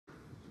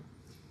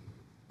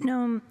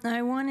No,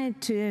 I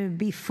wanted to,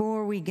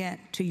 before we get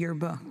to your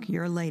book,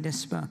 your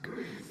latest book,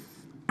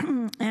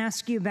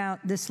 ask you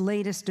about this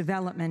latest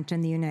development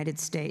in the United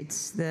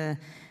States. The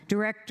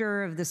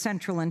director of the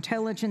Central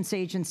Intelligence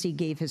Agency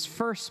gave his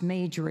first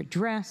major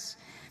address,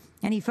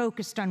 and he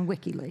focused on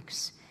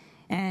WikiLeaks.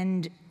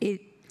 And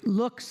it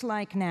looks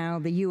like now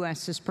the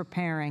U.S. is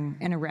preparing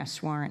an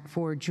arrest warrant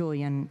for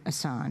Julian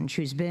Assange,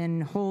 who's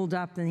been holed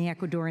up in the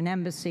Ecuadorian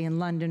embassy in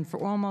London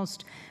for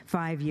almost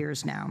 5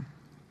 years now.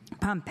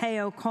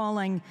 Pompeo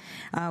calling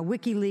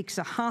WikiLeaks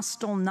a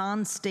hostile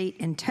non-state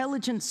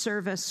intelligence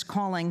service,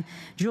 calling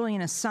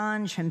Julian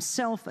Assange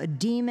himself a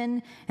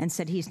demon, and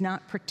said he's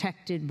not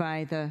protected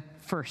by the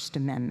First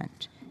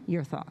Amendment.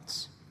 Your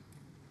thoughts?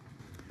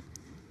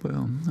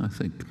 Well, I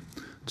think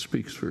it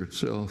speaks for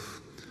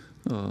itself.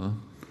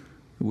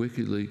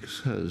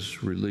 WikiLeaks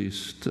has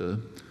released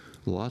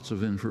lots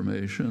of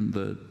information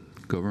that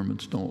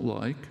governments don't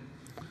like.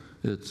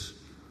 It's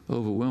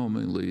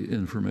overwhelmingly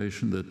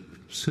information that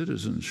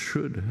citizens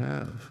should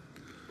have.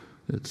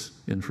 It's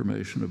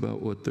information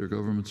about what their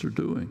governments are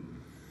doing.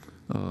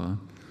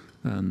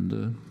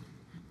 And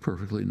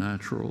perfectly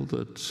natural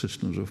that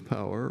systems of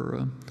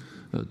power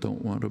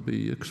don't want to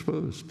be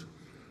exposed.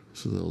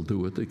 So they'll do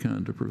what they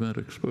can to prevent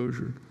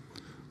exposure.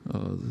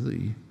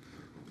 I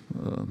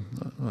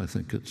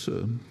think it's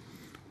a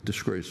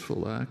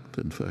disgraceful act.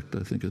 In fact,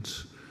 I think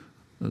it's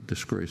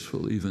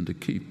disgraceful even to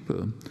keep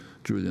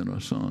Julian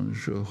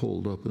Assange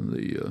holed up in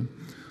the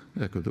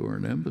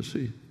Ecuadorian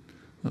embassy.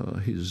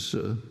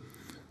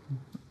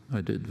 I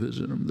did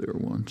visit him there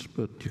once,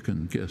 but you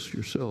can guess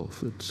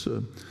yourself. It's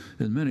in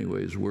many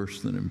ways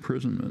worse than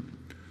imprisonment.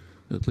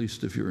 At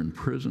least if you're in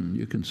prison,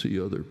 you can see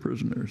other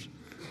prisoners,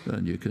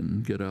 and you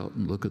can get out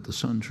and look at the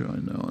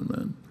sunshine now and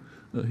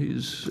then.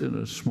 He's in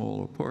a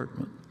small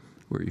apartment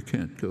where you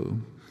can't go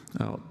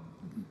out.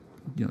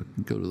 You know, you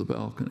can go to the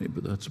balcony,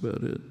 but that's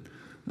about it.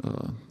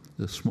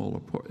 A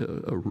small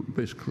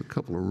basically a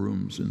couple of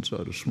rooms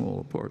inside a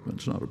small apartment.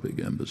 It's not a big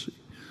embassy.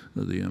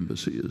 The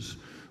embassy is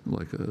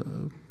like a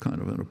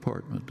kind of an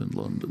apartment in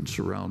London,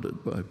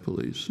 surrounded by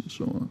police and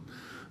so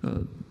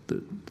on.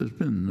 There's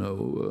been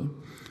no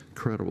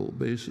credible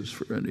basis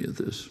for any of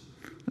this,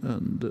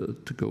 and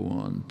to go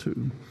on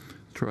to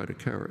try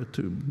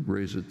to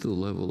raise it to the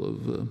level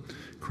of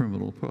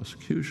criminal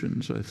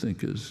prosecutions, I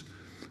think is,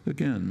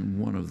 again,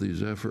 one of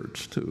these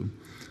efforts to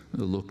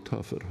look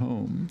tough at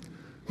home.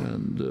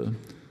 And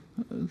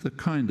the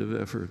kind of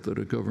effort that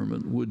a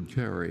government would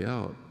carry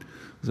out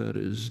that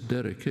is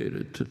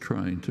dedicated to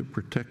trying to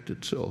protect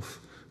itself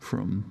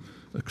from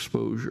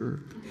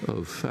exposure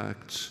of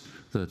facts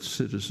that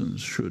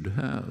citizens should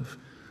have,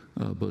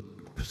 but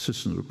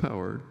systems of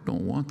power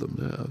don't want them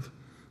to have.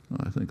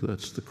 I think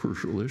that's the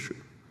crucial issue.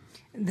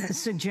 The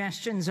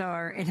suggestions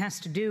are it has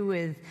to do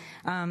with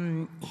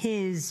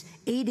his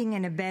aiding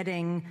and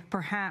abetting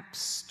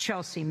perhaps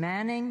Chelsea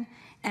Manning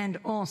and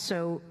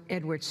also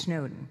Edward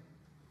Snowden.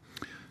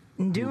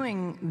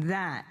 Doing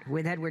that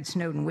with Edward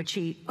Snowden, which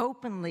he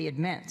openly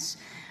admits,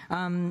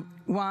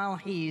 while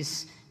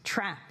he's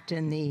trapped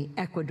in the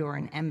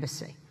Ecuadorian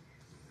embassy.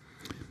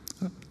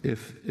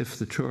 If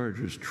the charge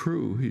is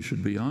true, he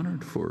should be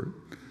honored for it.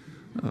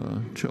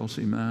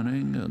 Chelsea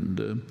Manning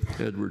and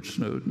Edward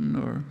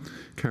Snowden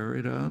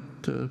carried out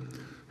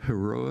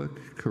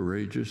heroic,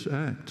 courageous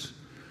acts.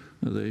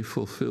 They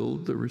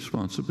fulfilled the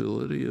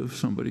responsibility of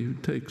somebody who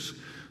takes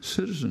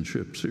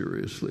citizenship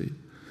seriously.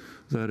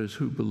 That is,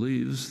 who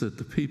believes that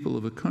the people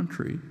of a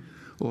country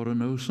ought to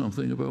know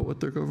something about what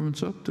their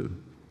government's up to.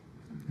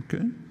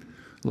 Okay?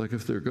 Like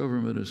if their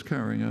government is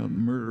carrying out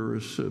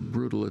murderous,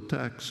 brutal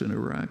attacks in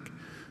Iraq,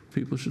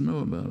 people should know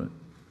about it.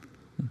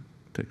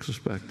 Takes us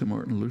back to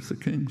Martin Luther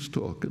King's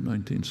talk in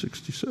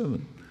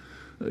 1967.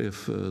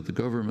 If the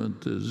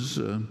government is,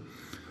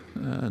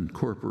 and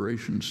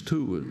corporations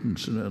too,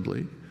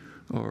 incidentally,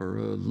 are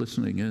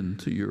listening in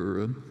to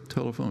your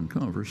telephone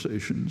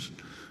conversations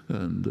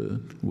and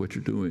what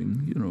you're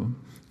doing, you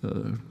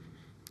know,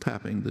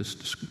 tapping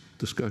this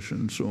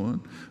discussion and so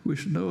on, we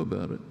should know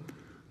about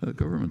it.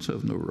 Governments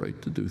have no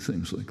right to do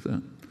things like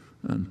that,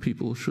 and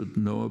people should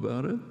know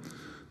about it.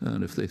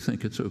 And if they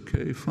think it's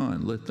okay,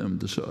 fine, let them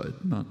decide,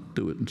 not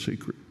do it in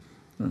secret.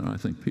 And I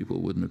think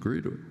people wouldn't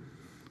agree to it.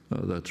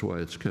 That's why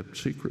it's kept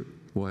secret.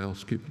 Why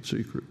else keep it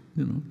secret,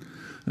 you know?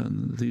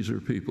 And these are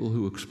people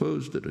who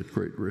exposed it at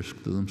great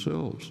risk to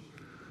themselves.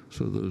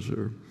 So those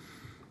are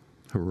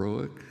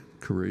heroic,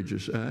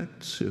 courageous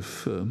acts.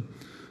 If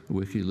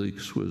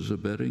WikiLeaks was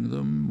abetting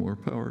them, more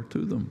power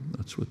to them.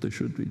 That's what they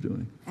should be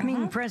doing. I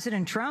mean,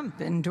 President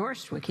Trump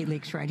endorsed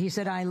WikiLeaks, right? He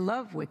said, "I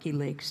love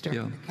WikiLeaks"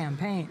 during the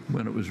campaign.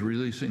 When it was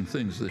releasing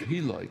things that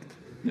he liked.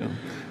 You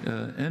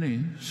know,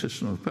 any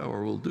system of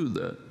power will do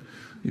that.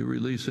 You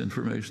release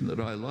information that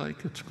I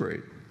like, it's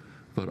great,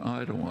 but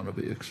I don't want to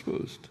be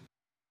exposed.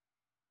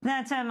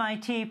 That's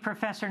MIT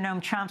Professor Noam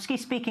Chomsky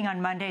speaking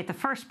on Monday at the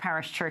First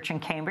Parish Church in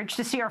Cambridge.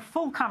 To see our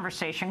full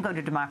conversation, go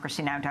to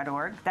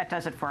democracynow.org. That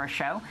does it for our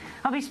show.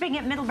 I'll be speaking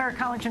at Middlebury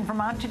College in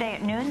Vermont today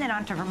at noon, then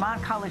on to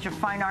Vermont College of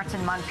Fine Arts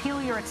in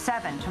Montpelier at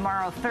 7.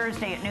 Tomorrow,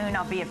 Thursday at noon,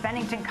 I'll be at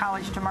Bennington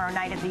College tomorrow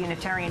night at the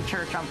Unitarian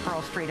Church on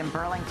Pearl Street in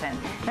Burlington.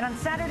 Then on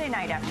Saturday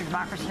night, after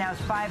Democracy Now's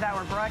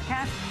 5-hour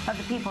broadcast of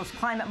the People's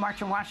Climate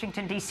March in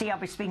Washington, D.C., I'll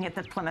be speaking at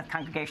the Plymouth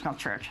Congregational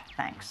Church.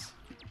 Thanks.